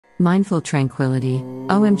Mindful tranquility,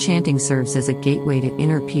 OM chanting serves as a gateway to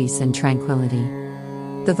inner peace and tranquility.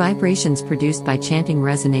 The vibrations produced by chanting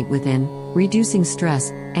resonate within, reducing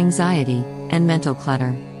stress, anxiety, and mental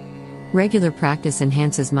clutter. Regular practice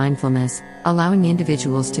enhances mindfulness, allowing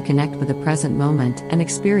individuals to connect with the present moment and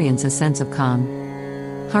experience a sense of calm.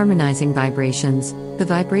 Harmonizing vibrations. The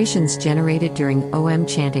vibrations generated during OM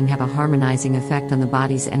chanting have a harmonizing effect on the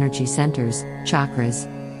body's energy centers, chakras.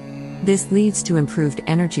 This leads to improved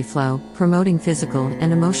energy flow, promoting physical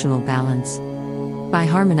and emotional balance. By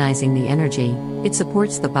harmonizing the energy, it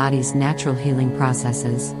supports the body's natural healing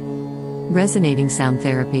processes. Resonating sound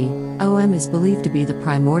therapy. OM is believed to be the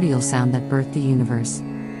primordial sound that birthed the universe.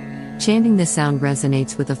 Chanting this sound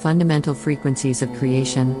resonates with the fundamental frequencies of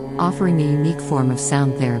creation, offering a unique form of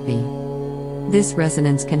sound therapy. This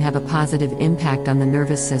resonance can have a positive impact on the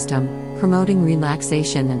nervous system, promoting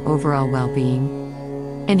relaxation and overall well-being.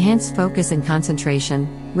 Enhanced focus and concentration.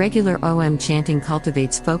 Regular OM chanting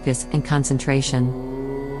cultivates focus and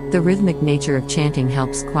concentration. The rhythmic nature of chanting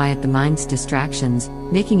helps quiet the mind's distractions,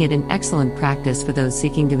 making it an excellent practice for those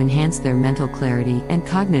seeking to enhance their mental clarity and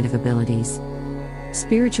cognitive abilities.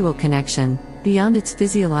 Spiritual connection. Beyond its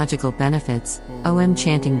physiological benefits, OM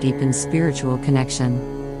chanting deepens spiritual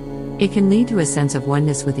connection. It can lead to a sense of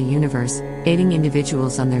oneness with the universe, aiding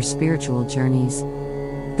individuals on their spiritual journeys.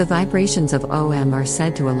 The vibrations of OM are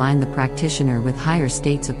said to align the practitioner with higher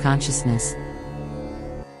states of consciousness.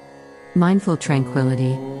 Mindful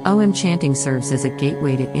tranquility. OM chanting serves as a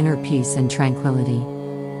gateway to inner peace and tranquility.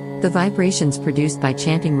 The vibrations produced by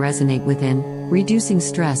chanting resonate within, reducing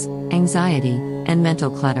stress, anxiety, and mental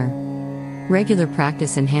clutter. Regular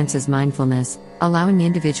practice enhances mindfulness, allowing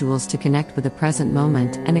individuals to connect with the present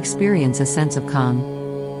moment and experience a sense of calm.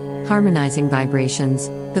 Harmonizing vibrations.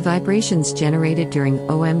 The vibrations generated during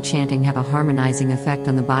OM chanting have a harmonizing effect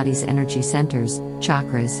on the body's energy centers,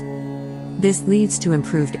 chakras. This leads to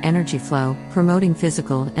improved energy flow, promoting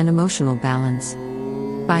physical and emotional balance.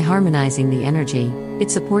 By harmonizing the energy, it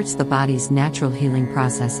supports the body's natural healing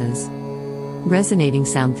processes. Resonating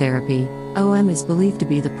sound therapy. OM is believed to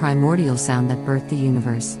be the primordial sound that birthed the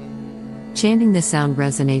universe. Chanting this sound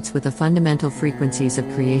resonates with the fundamental frequencies of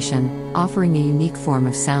creation, offering a unique form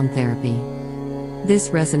of sound therapy.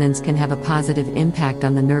 This resonance can have a positive impact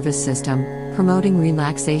on the nervous system, promoting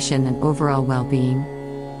relaxation and overall well-being.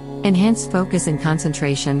 Enhanced focus and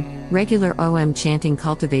concentration. Regular OM chanting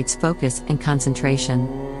cultivates focus and concentration.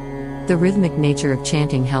 The rhythmic nature of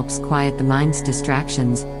chanting helps quiet the mind's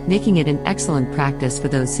distractions, making it an excellent practice for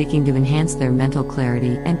those seeking to enhance their mental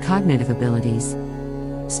clarity and cognitive abilities.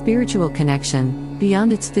 Spiritual connection.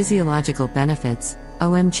 Beyond its physiological benefits,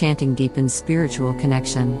 OM chanting deepens spiritual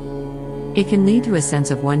connection. It can lead to a sense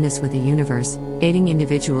of oneness with the universe, aiding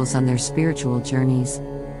individuals on their spiritual journeys.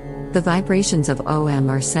 The vibrations of OM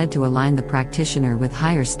are said to align the practitioner with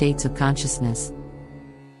higher states of consciousness.